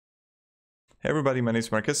Hey everybody, my name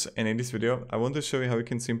is Marcus, and in this video I want to show you how you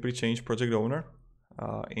can simply change project owner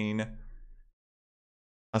in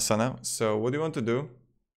Asana. So what you want to do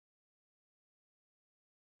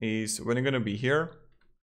is when you're going to be here,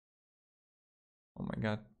 oh my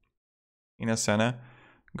god, in Asana,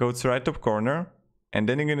 go to right top corner, and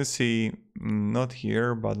then you're going to see, not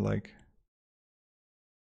here, but like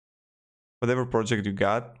whatever project you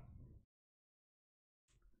got,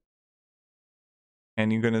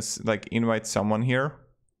 and you're going to like invite someone here.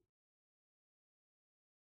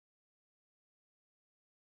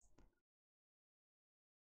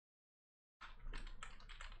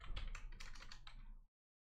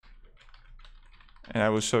 And I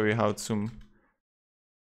will show you how to.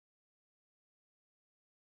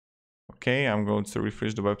 Okay, I'm going to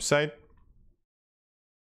refresh the website.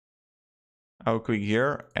 I'll click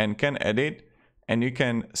here and can edit, and you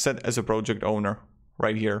can set as a project owner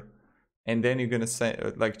right here. And then you're gonna say,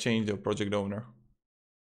 like, change the project owner.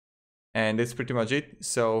 And that's pretty much it.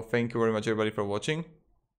 So thank you very much everybody for watching.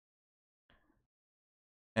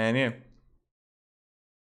 And yeah,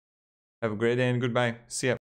 have a great day and goodbye. See ya.